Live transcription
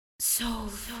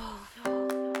Welcome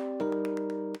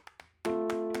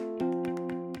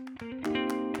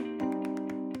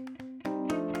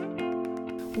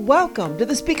to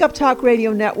the Speak Up Talk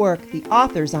Radio Network, the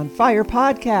Authors on Fire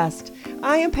podcast.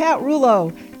 I am Pat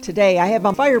Rulo. Today I have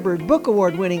a Firebird Book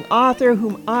Award-winning author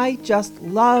whom I just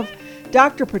love,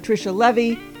 Dr. Patricia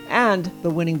Leavy, and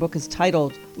the winning book is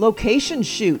titled Location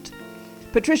Shoot.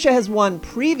 Patricia has won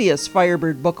previous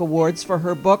Firebird Book Awards for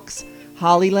her books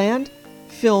Hollyland,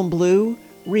 Film Blue,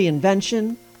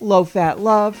 Reinvention, Low Fat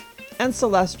Love, and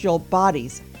Celestial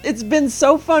Bodies. It's been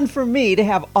so fun for me to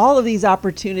have all of these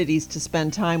opportunities to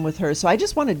spend time with her, so I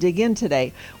just want to dig in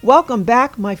today. Welcome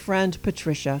back, my friend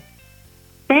Patricia.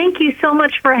 Thank you so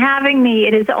much for having me.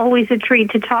 It is always a treat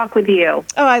to talk with you.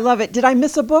 Oh, I love it. Did I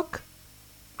miss a book?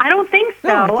 I don't think so.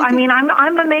 No,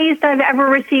 I'm amazed I've ever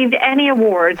received any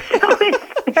awards. So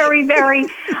it's very, very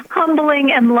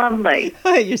humbling and lovely.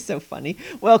 You're so funny.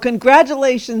 Well,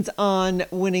 congratulations on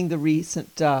winning the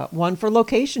recent one for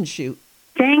Location Shoot.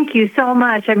 Thank you so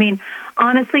much.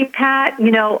 Honestly, Pat,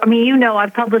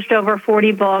 I've published over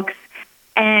 40 books,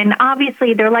 and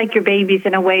obviously they're like your babies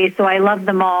in a way, so I love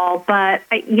them all. But,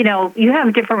 you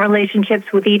have different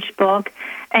relationships with each book,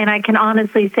 and I can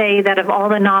honestly say that of all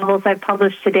the novels I've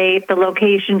published to date, The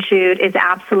Location Shoot is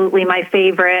absolutely my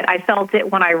favorite. I felt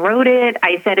it when I wrote it.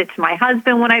 I said it to my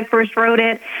husband when I first wrote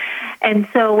it. And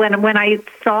so when I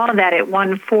saw that it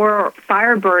won 4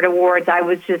 Firebird Awards, I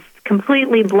was just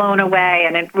completely blown away,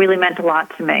 and it really meant a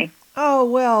lot to me. Oh,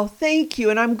 well, thank you.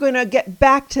 And I'm going to get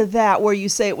back to that where you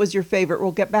say it was your favorite.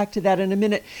 We'll get back to that in a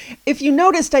minute. If you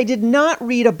noticed, I did not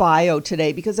read a bio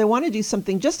today because I want to do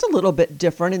something just a little bit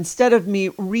different. Instead of me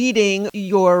reading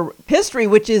your history,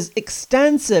 which is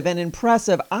extensive and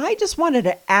impressive, I just wanted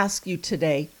to ask you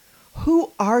today,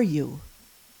 who are you?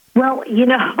 Well,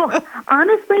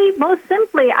 honestly, most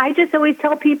simply, I just always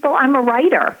tell people I'm a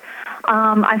writer.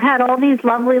 I've had all these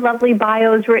lovely, lovely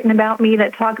bios written about me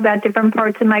that talk about different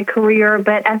parts of my career,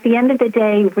 but at the end of the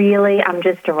day, really, I'm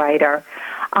just a writer.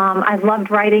 I've loved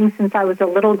writing since I was a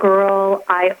little girl.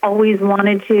 I always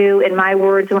wanted to, in my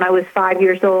words, when I was 5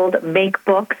 years old, make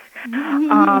books.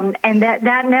 And that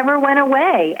never went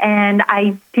away. And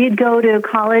I did go to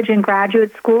college and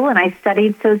graduate school, and I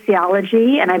studied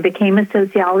sociology, and I became a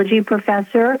sociology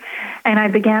professor, and I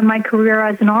began my career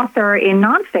as an author in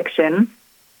nonfiction.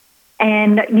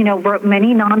 And, wrote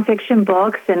many nonfiction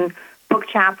books and book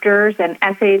chapters and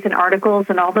essays and articles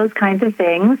and all those kinds of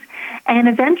things. And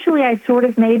eventually I sort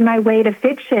of made my way to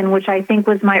fiction, which I think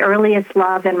was my earliest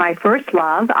love and my first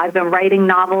love. I've been writing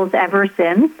novels ever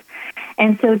since.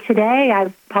 And so today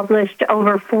I've published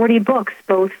over 40 books,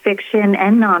 both fiction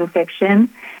and nonfiction.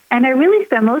 And I really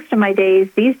spend most of my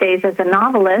days these days as a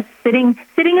novelist, sitting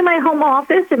in my home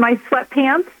office in my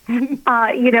sweatpants,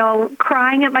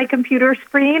 crying at my computer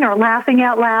screen or laughing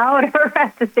out loud or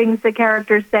at the things the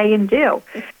characters say and do.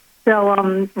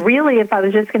 So really, if I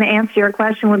was just going to answer your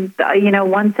question with,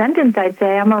 one sentence, I'd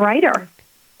say I'm a writer.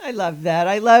 I love that.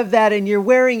 I love that. And you're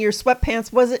wearing your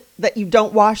sweatpants. Was it that you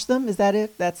don't wash them? Is that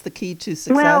it? That's the key to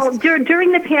success? Well,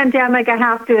 during the pandemic, I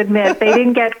have to admit, they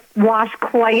didn't get washed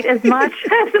quite as much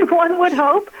as one would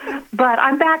hope. But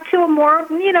I'm back to a more,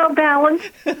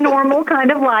 balanced, normal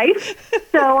kind of life.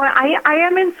 So I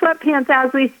am in sweatpants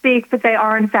as we speak, but they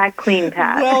are, in fact, clean,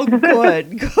 Pat. Well,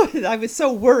 good. I was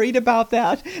so worried about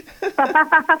that.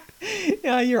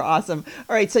 Yeah, you're awesome.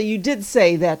 All right. So you did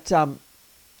say that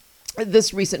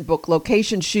this recent book,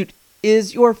 Location Shoot,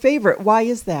 is your favorite. Why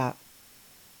is that?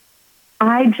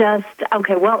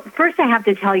 Well, first I have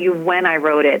to tell you when I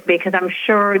wrote it, because I'm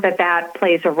sure that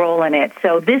plays a role in it.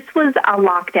 So this was a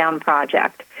lockdown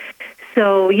project.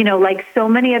 So, like so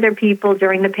many other people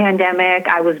during the pandemic,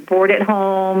 I was bored at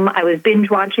home. I was binge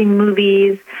watching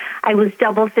movies. I was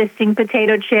double fisting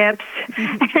potato chips,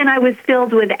 and I was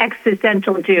filled with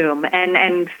existential doom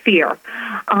and fear.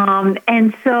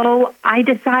 And so I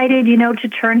decided, to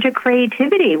turn to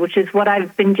creativity, which is what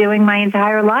I've been doing my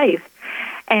entire life.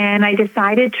 And I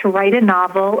decided to write a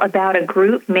novel about a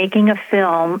group making a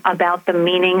film about the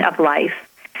meaning of life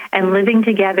and living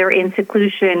together in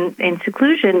seclusion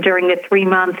during the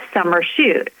 3-month summer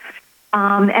shoot.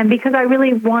 And because I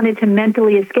really wanted to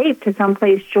mentally escape to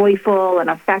someplace joyful and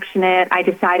affectionate, I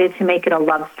decided to make it a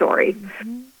love story.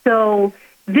 Mm-hmm. So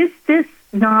this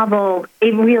novel,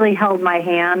 it really held my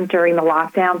hand during the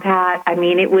lockdown, Pat.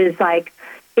 It was like,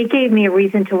 it gave me a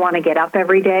reason to want to get up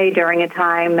every day during a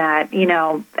time that,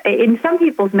 in some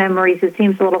people's memories, it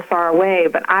seems a little far away,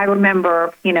 but I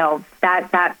remember,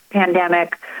 that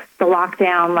pandemic, the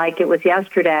lockdown, like it was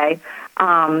yesterday.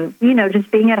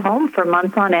 Just being at home for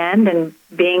months on end and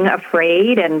being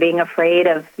afraid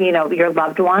of, your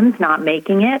loved ones not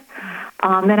making it.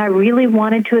 And I really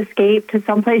wanted to escape to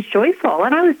someplace joyful.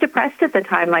 And I was depressed at the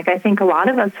time, like I think a lot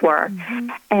of us were. Mm-hmm.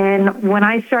 And when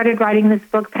I started writing this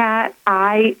book, Pat,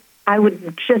 I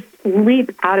would just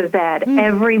leap out of bed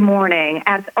every morning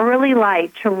at early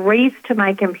light to race to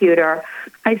my computer.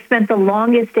 I spent the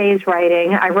longest days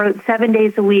writing. I wrote 7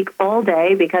 days a week all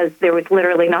day because there was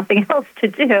literally nothing else to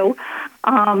do.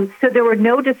 So there were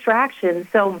no distractions.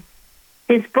 So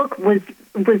this book was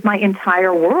my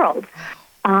entire world.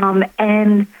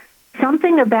 And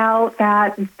something about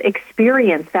that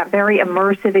experience, that very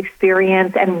immersive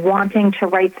experience, and wanting to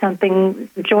write something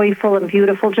joyful and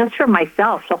beautiful just for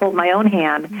myself, to hold my own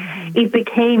hand, it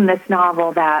became this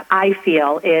novel that I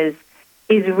feel is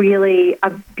really a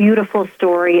beautiful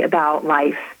story about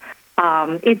life.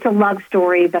 It's a love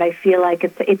story, but I feel like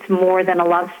it's more than a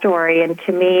love story. And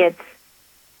to me, it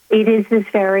is this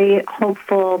very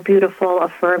hopeful, beautiful,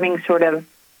 affirming sort of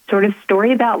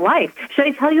story about life. Should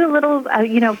I tell you a little,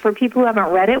 for people who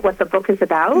haven't read it, what the book is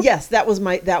about? Yes, that was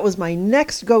my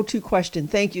next go-to question.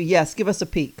 Thank you. Yes, give us a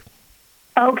peek.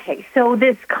 Okay, so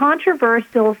this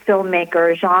controversial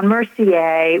filmmaker, Jean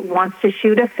Mercier, wants to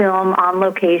shoot a film on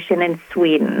location in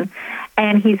Sweden.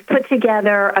 And he's put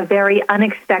together a very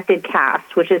unexpected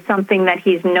cast, which is something that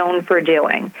he's known for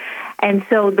doing. And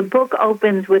so the book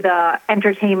opens with an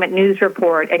entertainment news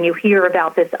report, and you hear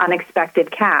about this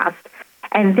unexpected cast.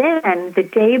 And then the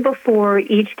day before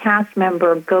each cast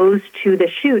member goes to the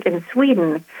shoot in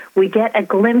Sweden, we get a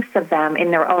glimpse of them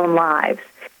in their own lives.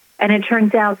 And it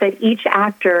turns out that each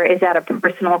actor is at a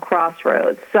personal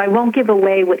crossroads. So I won't give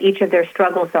away what each of their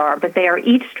struggles are, but they are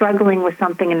each struggling with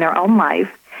something in their own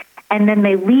life. And then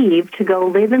they leave to go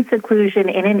live in seclusion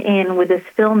in an inn with this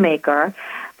filmmaker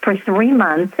for 3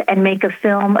 months and make a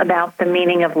film about the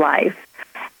meaning of life.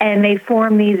 And they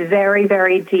form these very,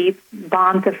 very deep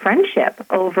bonds of friendship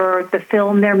over the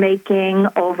film they're making,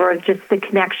 over just the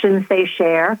connections they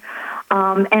share.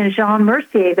 And Jean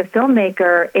Mercier, the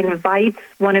filmmaker, invites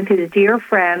one of his dear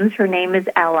friends. Her name is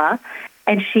Ella,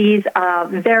 and she's a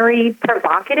very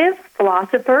provocative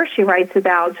philosopher. She writes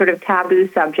about sort of taboo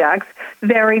subjects,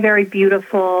 very, very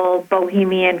beautiful,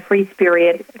 bohemian,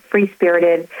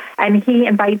 free-spirited. And he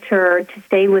invites her to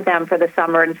stay with them for the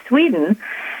summer in Sweden.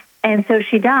 And so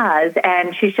she does,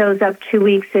 and she shows up 2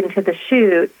 weeks into the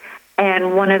shoot,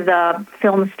 and one of the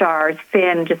film stars,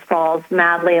 Finn, just falls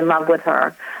madly in love with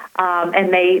her.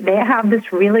 And they have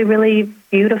this really, really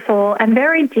beautiful and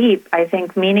very deep, I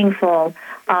think, meaningful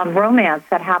romance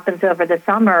that happens over the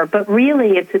summer. But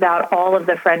really, it's about all of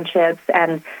the friendships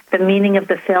and the meaning of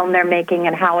the film they're making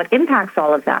and how it impacts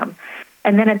all of them.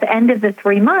 And then at the end of the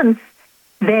 3 months,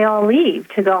 they all leave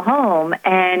to go home,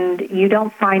 and you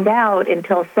don't find out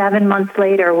until 7 months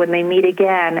later when they meet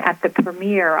again at the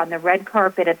premiere on the red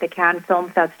carpet at the Cannes Film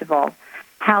Festival,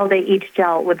 how they each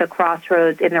dealt with the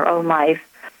crossroads in their own life,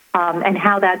 and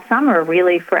how that summer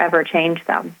really forever changed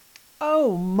them.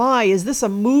 Oh my, is this a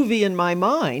movie in my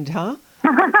mind, huh?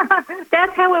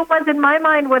 That's how it was in my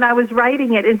mind when I was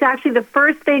writing it. It's actually the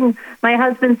first thing my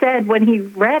husband said when he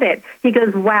read it. He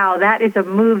goes, wow, that is a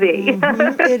movie.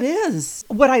 It is.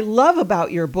 What I love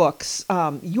about your books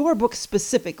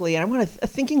specifically, and I'm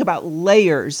thinking about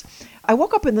layers. I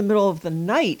woke up in the middle of the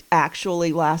night,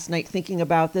 actually, last night thinking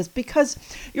about this because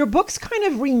your books kind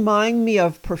of remind me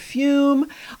of perfume.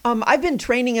 I've been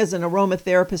training as an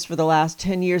aromatherapist for the last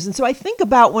 10 years. And so I think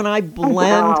about when I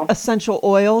blend essential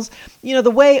oils,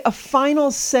 the way a final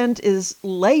scent is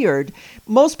layered.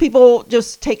 Most people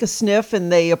just take a sniff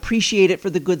and they appreciate it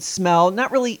for the good smell,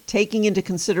 not really taking into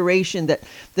consideration that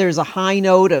there's a high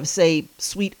note of, say,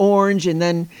 sweet orange, and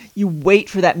then you wait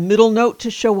for that middle note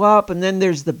to show up, and then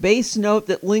there's the base note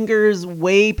that lingers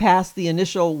way past the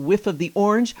initial whiff of the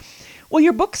orange. Well,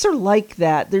 your books are like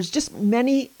that. There's just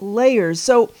many layers.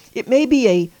 So it may be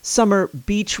a summer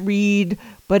beach read,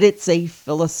 but it's a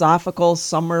philosophical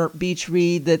summer beach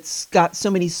read that's got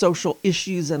so many social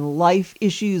issues and life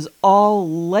issues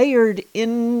all layered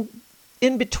in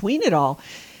between it all.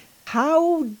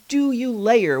 How do you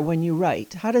layer when you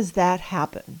write? How does that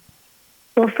happen?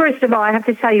 Well, first of all, I have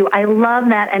to tell you, I love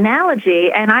that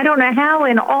analogy, and I don't know how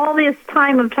in all this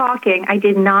time of talking, I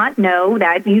did not know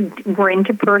that you were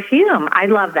into perfume. I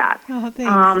love that. Oh,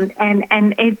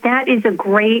 thanks. That is a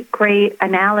great, great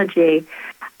analogy.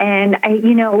 And,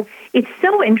 it's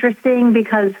so interesting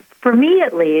because for me,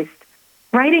 at least,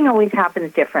 writing always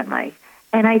happens differently.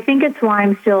 And I think it's why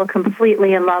I'm still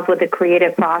completely in love with the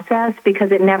creative process,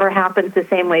 because it never happens the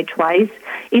same way twice.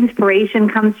 Inspiration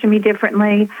comes to me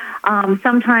differently.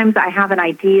 Sometimes I have an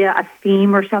idea, a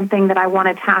theme or something that I want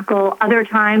to tackle. Other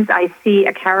times I see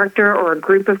a character or a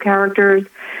group of characters.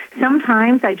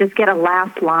 Sometimes I just get a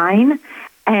last line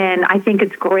and I think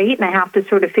it's great, and I have to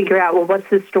sort of figure out, well, what's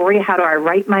the story? How do I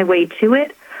write my way to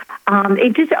it?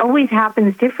 It just always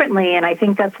happens differently, and I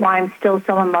think that's why I'm still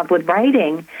so in love with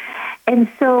writing. And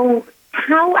so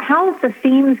how the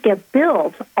themes get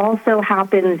built also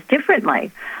happens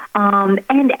differently.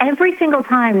 And every single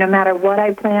time, no matter what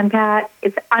I plan, Pat,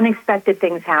 it's unexpected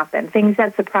things happen, things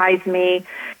that surprise me.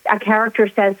 A character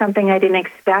says something I didn't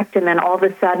expect, and then all of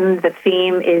a sudden the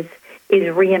theme is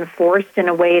reinforced in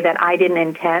a way that I didn't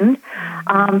intend.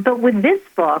 But with this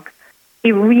book,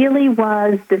 it really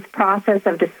was this process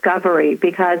of discovery,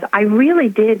 because I really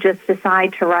did just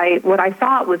decide to write what I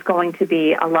thought was going to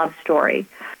be a love story.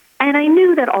 And I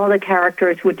knew that all the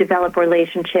characters would develop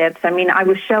relationships. I mean, I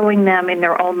was showing them in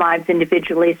their own lives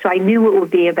individually, so I knew it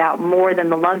would be about more than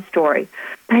the love story.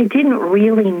 But I didn't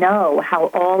really know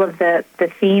how all of the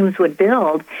themes would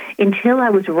build until I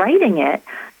was writing it,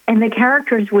 and the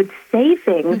characters would say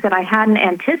things that I hadn't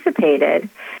anticipated,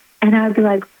 and I would be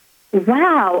like,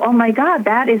 wow, oh my God,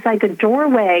 that is like a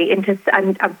doorway into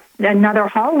another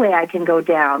hallway I can go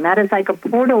down. That is like a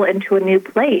portal into a new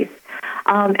place.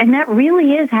 And that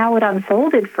really is how it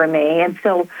unfolded for me. And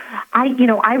so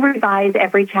I revise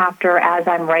every chapter as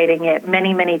I'm writing it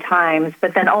many, many times,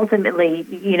 but then ultimately,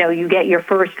 you get your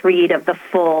first read of the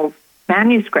full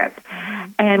manuscript.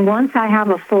 And once I have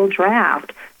a full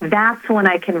draft, that's when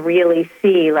I can really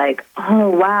see, like, oh,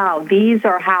 wow, these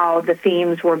are how the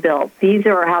themes were built. These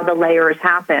are how the layers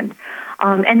happened.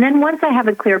 And then once I have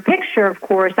a clear picture, of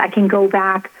course, I can go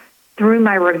back through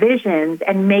my revisions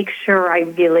and make sure I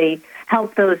really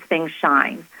help those things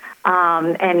shine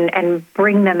and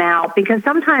bring them out. Because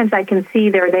sometimes I can see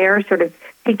they're there sort of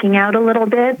peeking out a little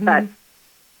bit, but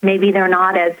maybe they're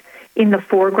not as in the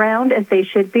foreground as they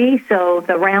should be, so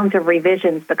the rounds of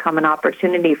revisions become an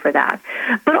opportunity for that.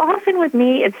 But often with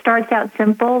me, it starts out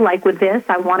simple, like with this,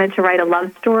 I wanted to write a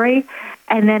love story,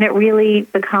 and then it really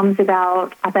becomes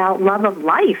about love of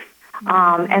life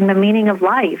and the meaning of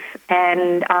life,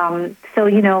 and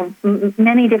so,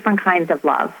 many different kinds of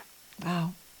love.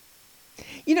 Wow.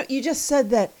 You just said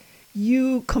that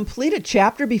you complete a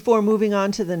chapter before moving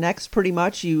on to the next, pretty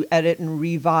much. You edit and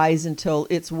revise until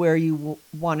it's where you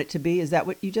want it to be. Is that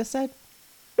what you just said?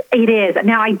 It is.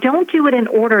 Now, I don't do it in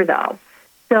order, though.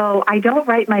 So I don't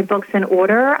write my books in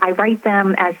order. I write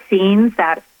them as scenes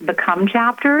that become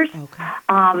chapters.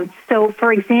 Okay. So,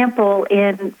 for example,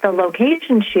 in the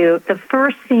location shoot, the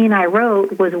first scene I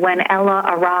wrote was when Ella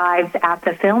arrives at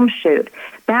the film shoot.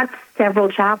 That's several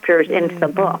chapters into the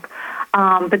book.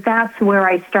 But that's where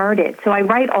I started. So I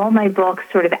write all my books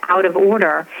sort of out of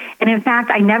order. And in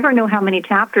fact, I never know how many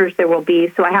chapters there will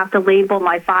be, so I have to label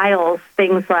my files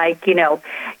things like,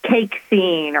 cake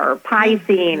scene or pie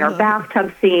scene or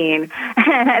bathtub scene.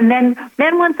 And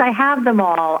then once I have them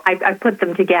all, I put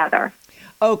them together.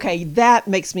 Okay, that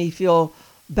makes me feel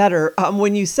better.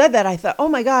 When you said that, I thought, oh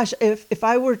my gosh, if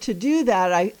I were to do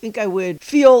that, I think I would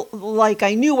feel like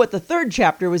I knew what the third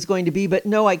chapter was going to be, but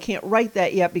no, I can't write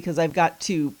that yet because I've got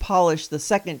to polish the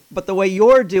second. But the way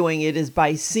you're doing it is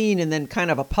by scene and then kind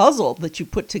of a puzzle that you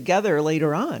put together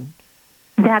later on.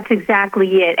 That's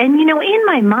exactly it. And, in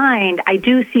my mind, I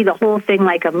do see the whole thing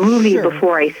like a movie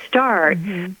before I start.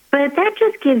 But that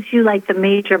just gives you like the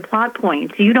major plot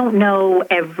points. You don't know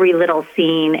every little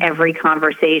scene, every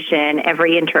conversation,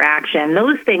 every interaction.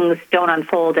 Those things don't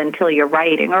unfold until you're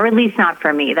writing, or at least not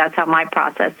for me. That's how my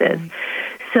process is.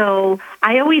 So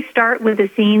I always start with the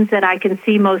scenes that I can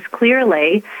see most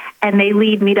clearly, and they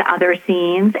lead me to other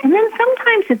scenes. And then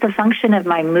sometimes it's a function of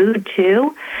my mood,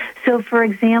 too. So, for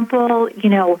example,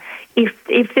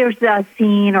 if there's a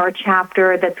scene or a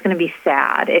chapter that's going to be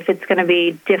sad, if it's going to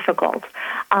be difficult,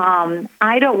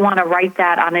 I don't want to write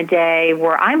that on a day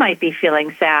where I might be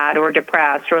feeling sad or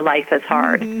depressed or life is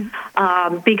hard,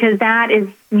 because that is,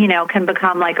 can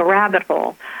become like a rabbit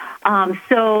hole.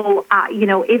 So,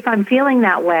 if I'm feeling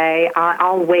that way,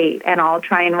 I'll wait and I'll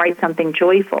try and write something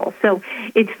joyful. So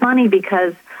it's funny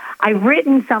because I've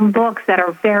written some books that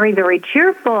are very, very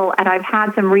cheerful, and I've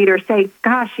had some readers say,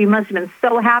 gosh, you must have been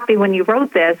so happy when you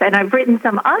wrote this. And I've written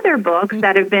some other books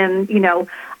that have been,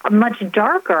 much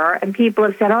darker, and people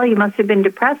have said, oh, you must have been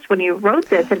depressed when you wrote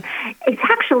this. And it's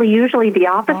actually usually the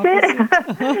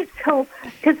opposite. So,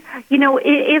 because,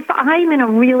 if I'm in a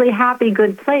really happy,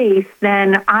 good place,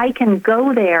 then I can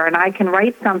go there and I can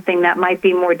write something that might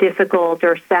be more difficult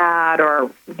or sad or,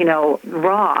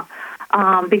 raw.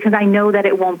 because I know that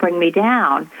it won't bring me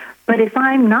down. But if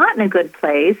I'm not in a good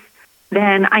place,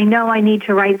 then I know I need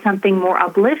to write something more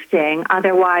uplifting.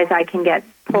 Otherwise, I can get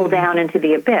pulled down into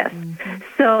the abyss.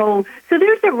 So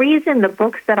there's a reason the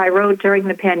books that I wrote during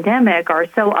the pandemic are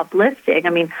so uplifting. I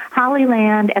mean,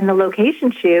 Hollyland and The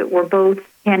Location Shoot were both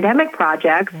pandemic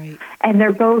projects, and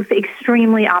they're both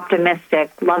extremely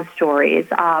optimistic love stories,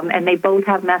 and they both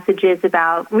have messages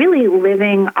about really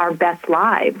living our best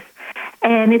lives.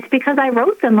 And it's because I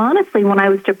wrote them, honestly, when I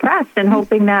was depressed and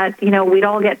hoping that, we'd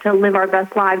all get to live our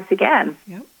best lives again.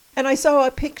 Yep. And I saw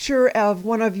a picture of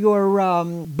one of your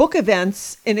book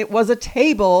events, and it was a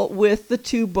table with the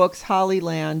two books,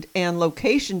 Hollyland and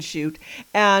Location Shoot.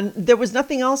 And there was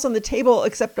nothing else on the table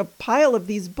except a pile of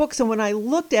these books. And when I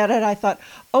looked at it, I thought,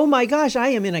 oh my gosh, I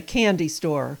am in a candy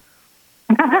store.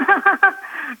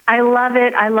 I love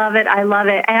it. I love it. I love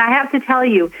it. And I have to tell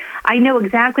you, I know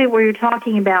exactly what you're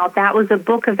talking about. That was a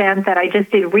book event that I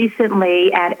just did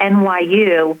recently at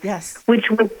NYU, which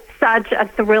was such a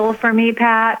thrill for me,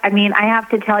 Pat. I mean, I have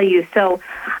to tell you, so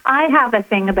I have a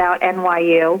thing about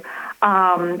NYU.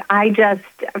 I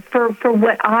just, for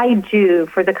what I do,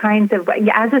 for the kinds of,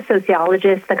 as a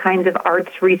sociologist, the kinds of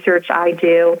arts research I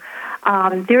do,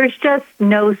 there's just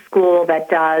no school that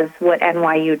does what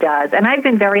NYU does. And I've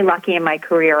been very lucky in my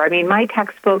career. I mean, my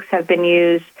textbooks have been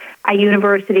used at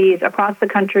universities across the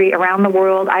country, around the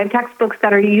world. I have textbooks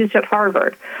that are used at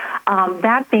Harvard.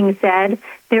 That being said,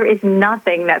 there is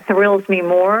nothing that thrills me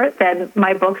more than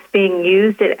my books being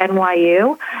used at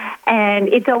NYU. And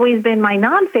it's always been my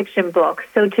nonfiction books.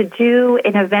 So to do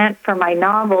an event for my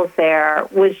novels there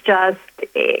was just,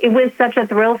 it was such a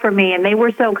thrill for me. And they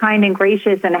were so kind and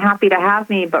gracious and happy to have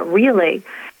me. But really,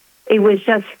 it was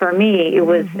just for me. It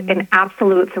was an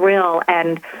absolute thrill.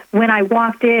 And when I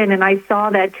walked in and I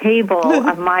saw that table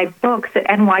of my books at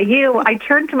NYU, I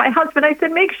turned to my husband. I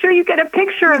said, make sure you get a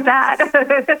picture of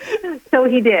that. So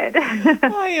he did.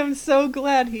 I am so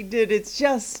glad he did. It's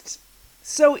just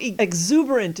so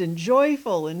exuberant and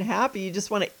joyful and happy. You just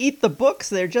want to eat the books.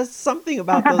 There's just something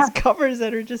about those covers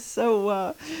that are just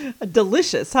so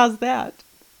delicious. How's that?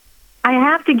 I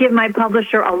have to give my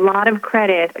publisher a lot of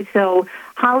credit. So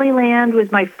Hollyland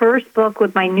was my first book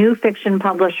with my new fiction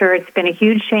publisher. It's been a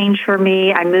huge change for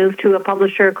me. I moved to a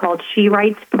publisher called She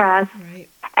Writes Press,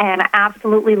 and I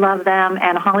absolutely love them.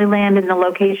 And Hollyland and The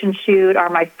Location Shoot are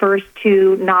my first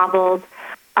two novels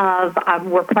of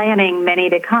we're planning many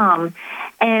to come.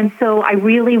 And so I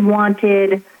really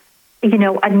wanted,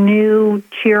 a new,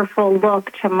 cheerful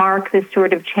look to mark this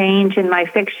sort of change in my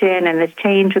fiction and this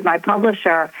change with my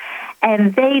publisher.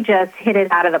 And they just hit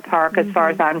it out of the park as far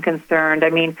as I'm concerned. I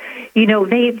mean,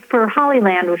 for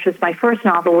Hollyland, which was my first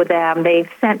novel with them, they've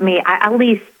sent me at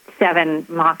least 7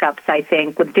 mock-ups, I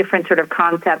think, with different sort of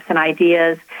concepts and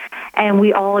ideas. And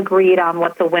we all agreed on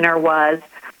what the winner was.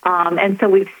 And so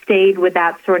we've stayed with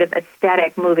that sort of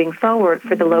aesthetic moving forward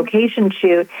for The Location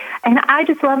Shoot. And I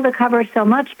just love the cover so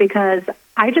much because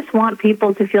I just want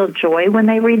people to feel joy when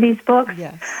they read these books.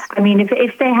 Yes. I mean,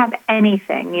 if they have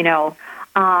anything,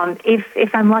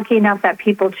 if I'm lucky enough that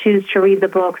people choose to read the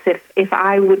books, if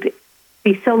I would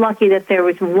be so lucky that there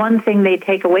was one thing they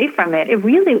take away from it, it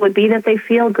really would be that they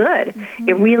feel good.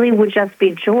 It really would just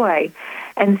be joy.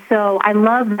 And so I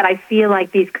love that I feel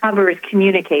like these covers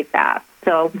communicate that.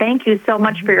 So thank you so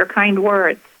much for your kind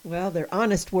words. Well, they're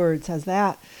honest words. How's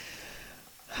that?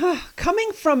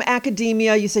 Coming from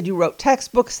academia, you said you wrote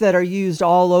textbooks that are used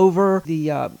all over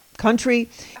the country.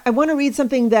 I want to read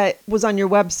something that was on your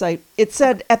website. It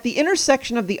said, at the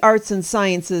intersection of the arts and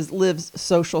sciences lives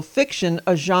social fiction,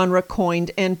 a genre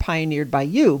coined and pioneered by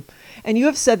you. And you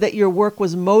have said that your work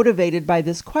was motivated by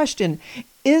this question.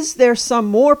 Is there some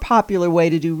more popular way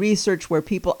to do research where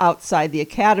people outside the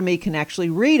academy can actually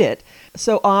read it?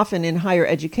 So often in higher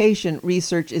education,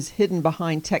 research is hidden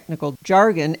behind technical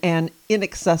jargon and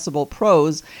inaccessible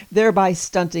prose, thereby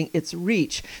stunting its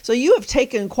reach. So you have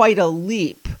taken quite a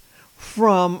leap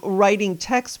from writing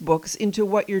textbooks into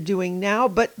what you're doing now,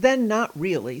 but then not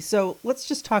really. So let's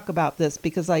just talk about this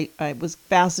because I was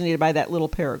fascinated by that little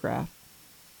paragraph.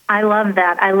 I love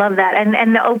that. I love that.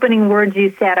 And the opening words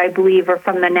you said, I believe, are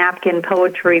from the Napkin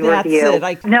Poetry Review.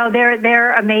 That's it. No,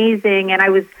 they're amazing.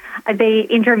 And they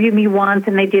interviewed me once,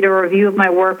 and they did a review of my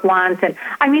work once. And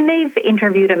I mean, they've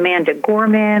interviewed Amanda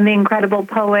Gorman, the incredible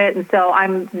poet. And so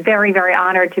I'm very, very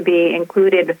honored to be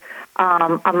included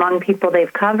among people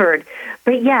they've covered.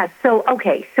 But yes, so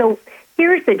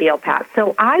here's the deal, Pat.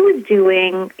 So I was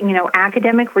doing,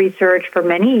 academic research for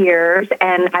many years,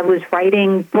 and I was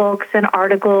writing books and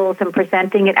articles and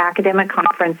presenting at academic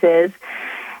conferences.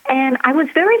 And I was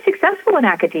very successful in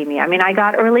academia. I mean, I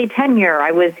got early tenure.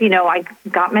 I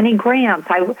got many grants.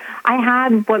 I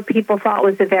had what people thought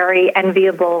was a very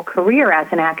enviable career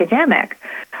as an academic.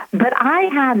 But I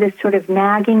had this sort of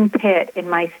nagging pit in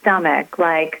my stomach,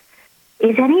 like,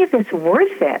 is any of this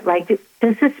worth it? Like,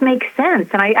 does this make sense?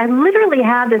 And I literally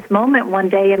had this moment one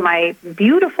day in my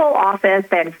beautiful office.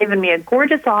 They had given me a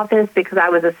gorgeous office because I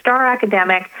was a star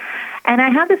academic. And I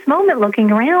had this moment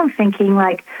looking around thinking,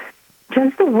 like,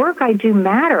 does the work I do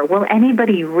matter? Will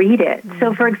anybody read it? Mm-hmm.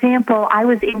 So, for example, I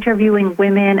was interviewing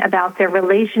women about their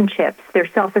relationships, their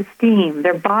self-esteem,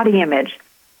 their body image.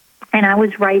 And I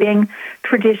was writing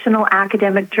traditional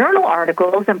academic journal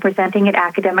articles and presenting at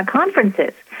academic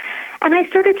conferences. And I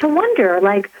started to wonder,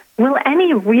 like, will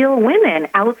any real women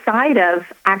outside of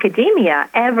academia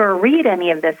ever read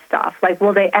any of this stuff? Like,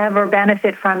 will they ever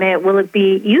benefit from it? Will it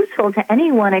be useful to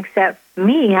anyone except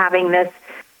me having this,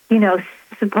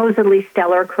 supposedly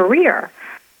stellar career?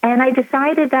 And I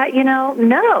decided that,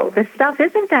 no, this stuff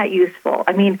isn't that useful.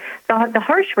 I mean, the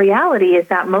harsh reality is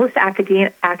that most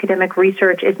academic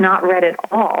research is not read at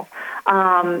all.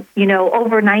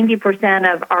 Over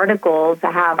 90% of articles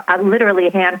have literally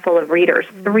a handful of readers,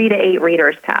 3 to 8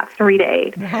 readers, Pat, 3 to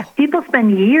 8. Wow. People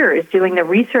spend years doing the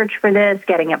research for this,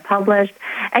 getting it published.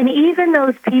 And even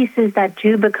those pieces that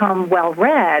do become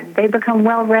well-read, they become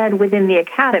well-read within the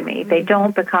academy. They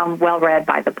don't become well-read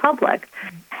by the public.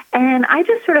 And I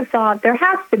just sort of thought there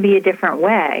has to be a different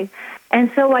way.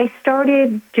 And so I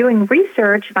started doing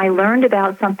research, and I learned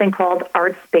about something called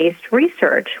arts-based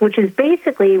research, which is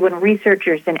basically when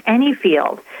researchers in any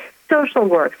field, social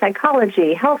work,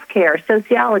 psychology, healthcare,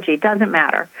 sociology, doesn't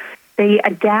matter, they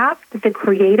adapt the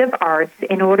creative arts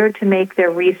in order to make their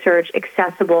research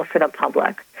accessible for the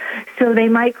public. So they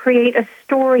might create a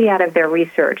story out of their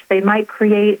research. They might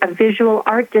create a visual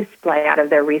art display out of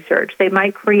their research. They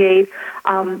might create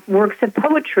works of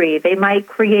poetry. They might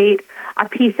create a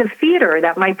piece of theater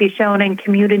that might be shown in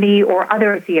community or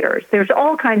other theaters. There's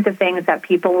all kinds of things that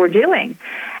people were doing.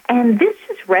 And this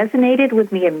just resonated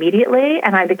with me immediately,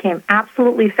 and I became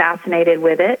absolutely fascinated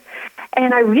with it.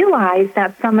 And I realized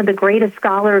that some of the greatest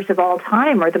scholars of all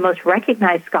time, or the most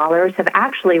recognized scholars, have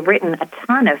actually written a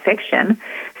ton of fiction.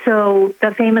 So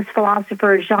the famous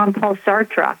philosopher Jean-Paul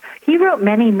Sartre, he wrote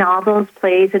many novels,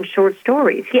 plays, and short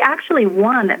stories. He actually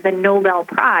won the Nobel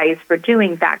Prize for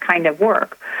doing that kind of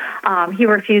work. He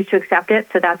refused to accept it,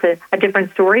 so that's a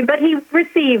different story, but he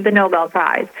received the Nobel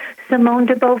Prize. Simone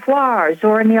de Beauvoir,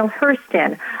 Zora Neale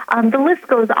Hurston, the list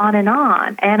goes on.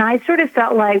 And I sort of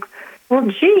felt like, well,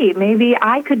 gee, maybe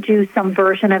I could do some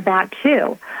version of that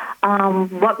too.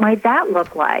 What might that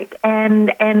look like?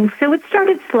 And so it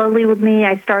started slowly with me.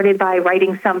 I started by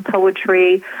writing some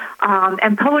poetry,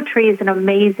 and poetry is an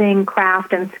amazing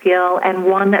craft and skill, and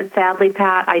one that sadly,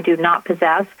 Pat, I do not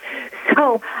possess.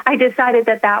 So I decided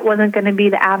that wasn't going to be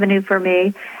the avenue for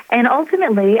me. And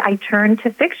ultimately, I turned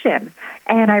to fiction.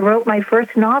 And I wrote my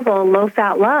first novel, Low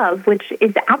Fat Love, which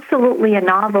is absolutely a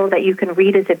novel that you can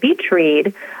read as a beach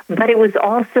read, but it was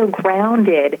also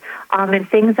grounded in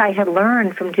things I had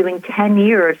learned from doing 10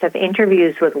 years of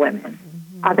interviews with women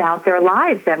about their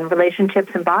lives and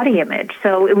relationships and body image.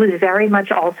 So it was very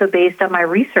much also based on my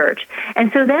research.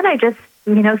 And so then I just,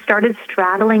 started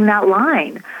straddling that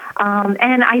line.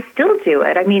 And I still do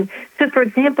it. I mean, so for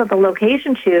example, The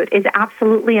Location Shoot is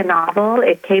absolutely a novel.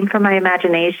 It came from my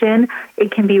imagination.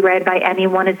 It can be read by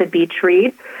anyone as a beach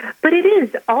read. But it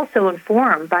is also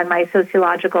informed by my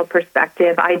sociological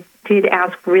perspective. I did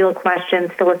ask real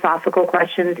questions, philosophical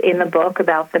questions in the book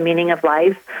about the meaning of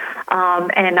life.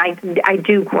 And I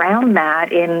do ground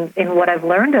that in what I've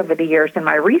learned over the years in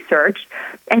my research.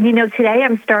 And, today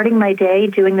I'm starting my day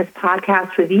doing this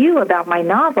podcast with you about my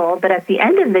novel, but at the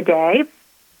end of the day,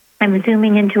 I'm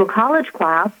zooming into a college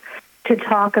class to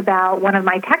talk about one of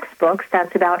my textbooks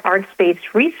that's about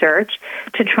arts-based research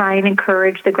to try and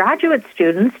encourage the graduate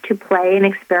students to play and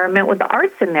experiment with the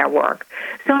arts in their work.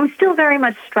 So I'm still very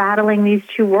much straddling these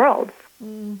two worlds.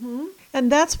 Mm-hmm.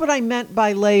 And that's what I meant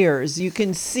by layers. You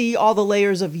can see all the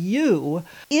layers of you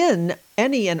in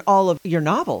any and all of your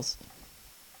novels.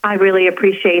 I really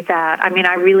appreciate that. I mean,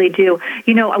 I really do.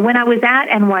 When I was at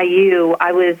NYU,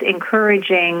 I was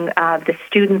encouraging the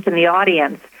students in the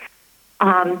audience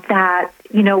that,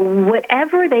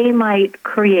 whatever they might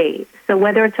create, so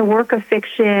whether it's a work of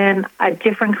fiction, a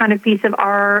different kind of piece of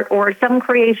art, or some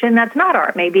creation that's not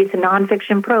art, maybe it's a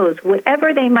nonfiction prose,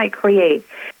 whatever they might create,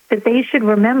 that they should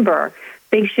remember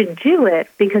they should do it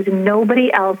because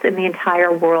nobody else in the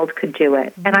entire world could do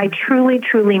it. And I truly,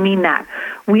 truly mean that.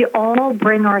 We all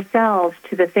bring ourselves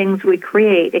to the things we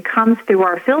create. It comes through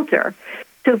our filter.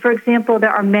 So, for example,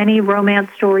 there are many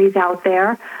romance stories out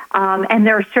there, and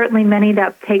there are certainly many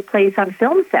that take place on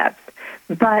film sets.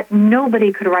 But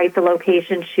nobody could write the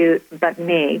location shoot but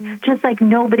me, just like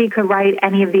nobody could write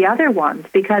any of the other ones,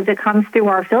 because it comes through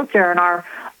our filter and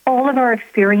all of our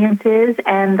experiences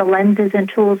and the lenses and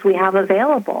tools we have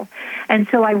available. And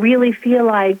so I really feel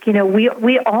like,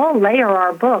 we all layer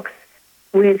our books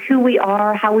with who we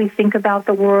are, how we think about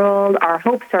the world, our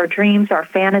hopes, our dreams, our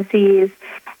fantasies.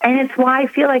 And it's why I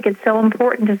feel like it's so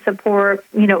important to support,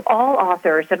 all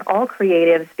authors and all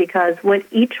creatives, because what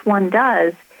each one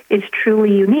does is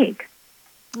truly unique.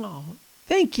 Oh,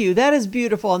 thank you. That is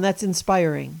beautiful, and that's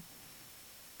inspiring.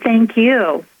 Thank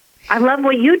you. I love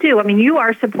what you do. I mean, you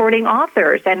are supporting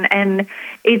authors, and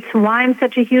it's why I'm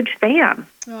such a huge fan.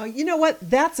 You know what?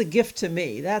 That's a gift to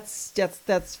me. That's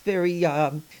very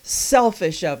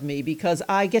selfish of me, because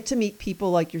I get to meet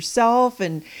people like yourself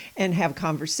and have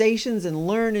conversations and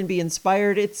learn and be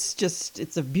inspired.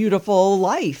 It's a beautiful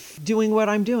life doing what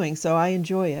I'm doing, so I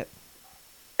enjoy it.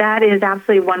 That is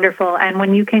absolutely wonderful. And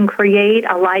when you can create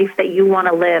a life that you want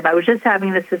to live, I was just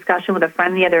having this discussion with a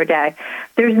friend the other day.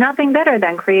 There's nothing better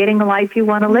than creating a life you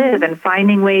want to live and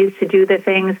finding ways to do the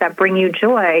things that bring you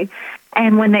joy.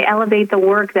 And when they elevate the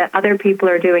work that other people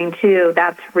are doing too,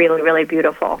 that's really, really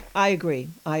beautiful. I agree.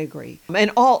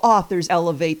 And all authors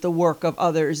elevate the work of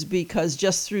others, because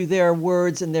just through their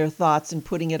words and their thoughts and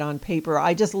putting it on paper,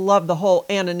 I just love the whole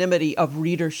anonymity of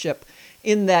readership,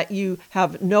 in that you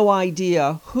have no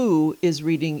idea who is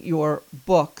reading your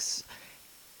books,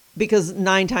 because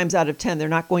 9 times out of 10, they're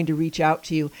not going to reach out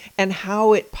to you, and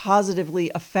how it positively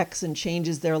affects and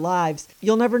changes their lives.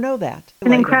 You'll never know that.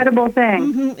 An incredible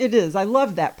thing. Mm-hmm, it is. I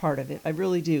love that part of it. I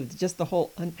really do. Just the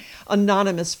whole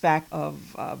anonymous fact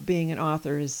of being an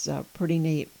author is pretty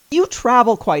neat. You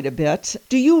travel quite a bit.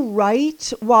 Do you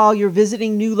write while you're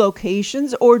visiting new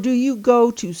locations, or do you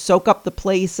go to soak up the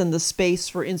place and the space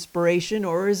for inspiration,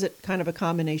 or is it kind of a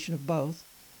combination of both?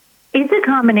 It's a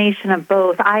combination of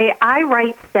both. I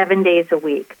write 7 days a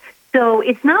week. So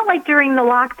it's not like during the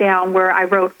lockdown where I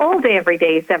wrote all day, every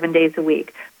day, 7 days a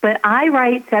week. But I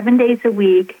write 7 days a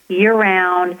week,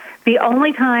 year-round. The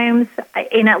only times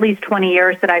in at least 20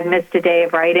 years that I've missed a day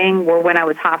of writing were when I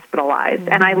was hospitalized.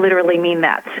 And I literally mean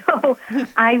that. So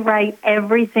I write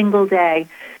every single day.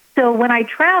 So when I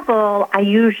travel, I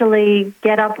usually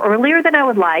get up earlier than I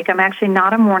would like. I'm actually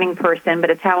not a morning person, but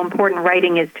it's how important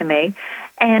writing is to me.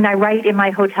 And I write in my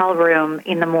hotel room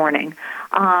in the morning.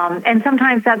 And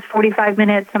sometimes that's 45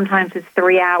 minutes, sometimes it's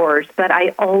 3 hours, but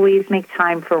I always make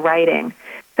time for writing.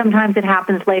 Sometimes it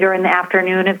happens later in the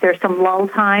afternoon if there's some lull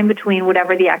time between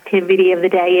whatever the activity of the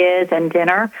day is and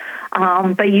dinner.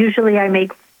 But usually I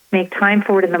make time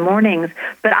for it in the mornings.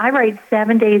 But I write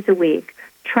 7 days a week,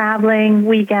 traveling,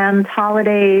 weekends,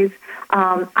 holidays.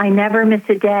 I never miss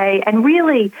a day. And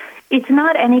really, it's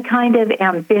not any kind of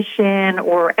ambition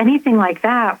or anything like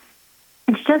that.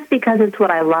 It's just because it's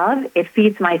what I love. It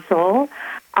feeds my soul.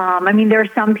 There are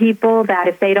some people that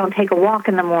if they don't take a walk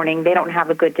in the morning, they don't have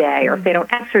a good day. Or if they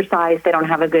don't exercise, they don't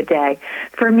have a good day.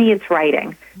 For me, it's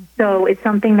writing. So it's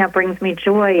something that brings me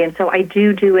joy. And so I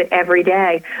do it every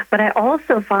day. But I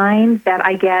also find that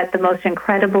I get the most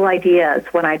incredible ideas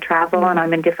when I travel and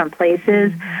I'm in different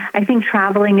places. I think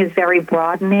traveling is very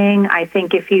broadening. I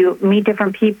think if you meet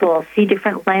different people, see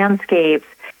different landscapes,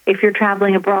 if you're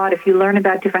traveling abroad, if you learn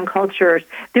about different cultures,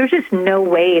 there's just no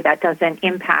way that doesn't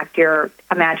impact your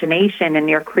imagination and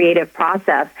your creative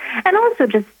process. And also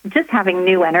just having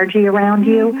new energy around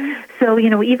you. So,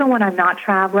 even when I'm not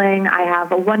traveling, I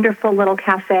have a wonderful little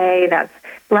cafe that's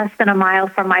less than a mile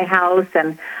from my house,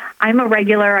 and I'm a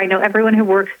regular. I know everyone who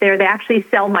works there. They actually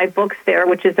sell my books there,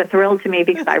 which is a thrill to me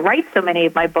because I write so many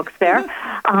of my books there.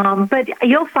 But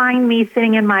you'll find me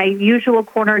sitting in my usual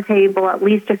corner table at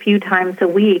least a few times a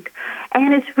week.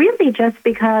 And it's really just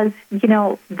because,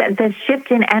 the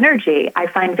shift in energy I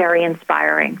find very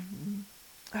inspiring.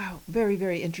 Oh, very,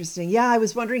 very interesting. Yeah, I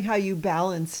was wondering how you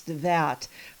balanced that,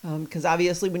 because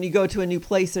obviously when you go to a new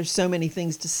place, there's so many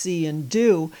things to see and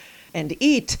do and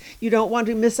eat. You don't want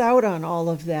to miss out on all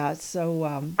of that. So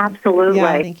absolutely.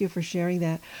 Yeah, thank you for sharing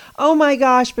that. Oh my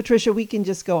gosh, Patricia, we can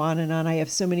just go on and on. I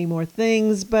have so many more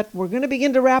things, but we're going to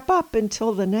begin to wrap up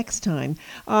until the next time.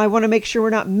 I want to make sure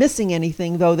we're not missing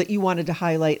anything, though, that you wanted to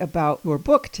highlight about your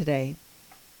book today.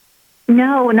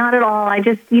 No, not at all. I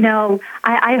just,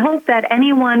 I hope that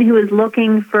anyone who is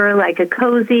looking for like a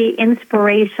cozy,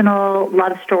 inspirational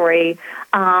love story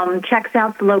checks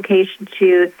out the location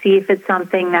shoot, see if it's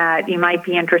something that you might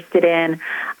be interested in.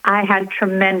 I had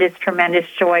tremendous, tremendous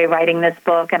joy writing this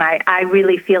book, and I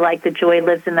really feel like the joy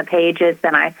lives in the pages,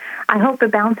 and I hope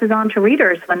it bounces on to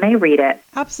readers when they read it.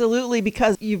 Absolutely,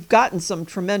 because you've gotten some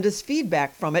tremendous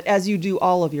feedback from it, as you do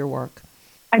all of your work.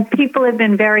 And people have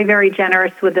been very, very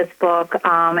generous with this book,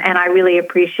 and I really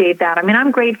appreciate that. I mean,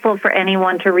 I'm grateful for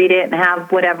anyone to read it and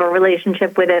have whatever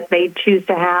relationship with it they choose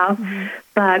to have,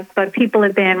 but people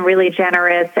have been really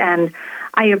generous, and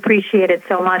I appreciate it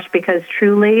so much because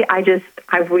truly, I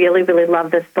really, really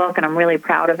love this book, and I'm really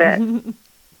proud of it.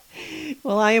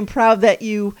 Well, I am proud that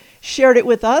you shared it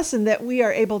with us and that we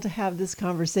are able to have this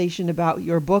conversation about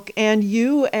your book and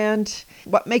you and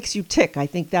what makes you tick. I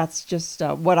think that's just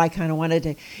what I kind of wanted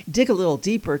to dig a little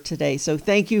deeper today. So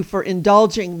thank you for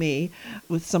indulging me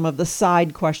with some of the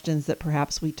side questions that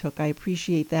perhaps we took. I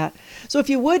appreciate that. So if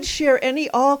you would share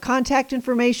all contact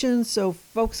information so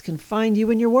folks can find you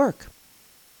and your work.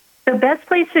 The best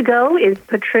place to go is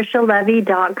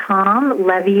patricialeavy.com.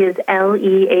 Leavy is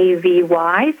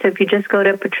Leavy. So if you just go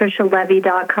to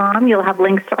patricialeavy.com, you'll have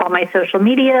links to all my social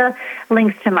media,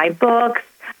 links to my books.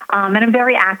 And I'm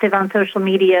very active on social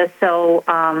media. So,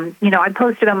 I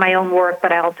post about my own work,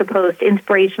 but I also post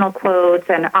inspirational quotes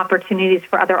and opportunities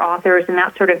for other authors and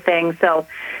that sort of thing. So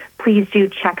please do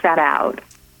check that out.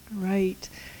 Right.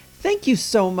 Thank you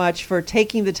so much for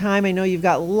taking the time. I know you've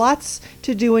got lots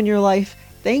to do in your life.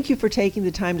 Thank you for taking the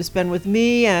time to spend with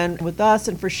me and with us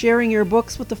and for sharing your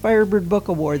books with the Firebird Book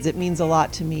Awards. It means a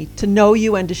lot to me to know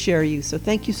you and to share you. So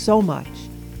thank you so much.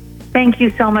 Thank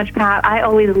you so much, Pat. I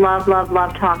always love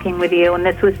talking with you, and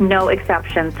this was no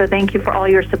exception. So thank you for all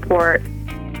your support.